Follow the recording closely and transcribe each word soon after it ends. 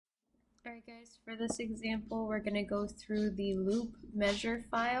Alright guys, for this example we're going to go through the loop measure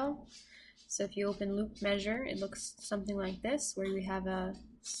file. So if you open loop measure, it looks something like this, where we have a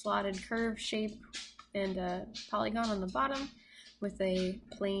slotted curve shape and a polygon on the bottom with a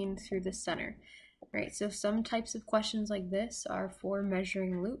plane through the center. Right, so some types of questions like this are for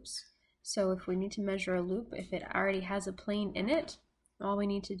measuring loops. So if we need to measure a loop, if it already has a plane in it, all we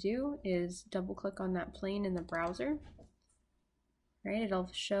need to do is double click on that plane in the browser. Right, it'll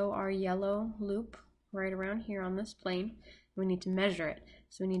show our yellow loop right around here on this plane. We need to measure it.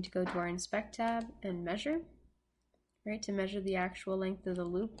 So we need to go to our Inspect tab and measure. Right, to measure the actual length of the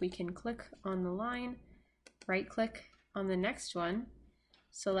loop, we can click on the line, right click on the next one,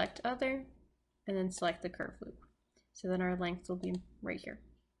 select Other, and then select the curve loop. So then our length will be right here.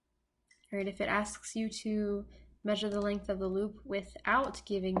 All right, if it asks you to measure the length of the loop without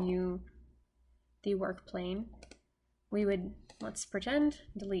giving you the work plane, we would, let's pretend,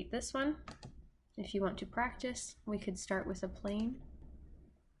 delete this one. If you want to practice, we could start with a plane,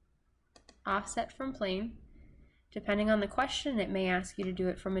 offset from plane. Depending on the question, it may ask you to do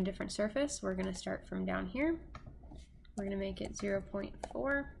it from a different surface. We're going to start from down here. We're going to make it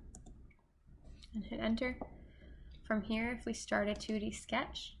 0.4 and hit enter. From here, if we start a 2D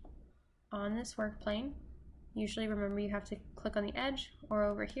sketch on this work plane, usually remember you have to click on the edge or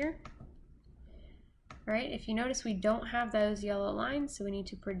over here. Right, if you notice we don't have those yellow lines, so we need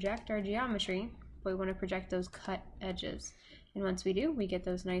to project our geometry, but we want to project those cut edges. And once we do, we get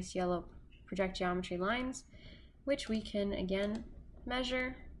those nice yellow project geometry lines, which we can again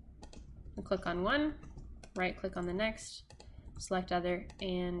measure. We'll click on one, right click on the next, select Other,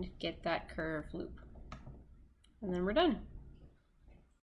 and get that curve loop. And then we're done.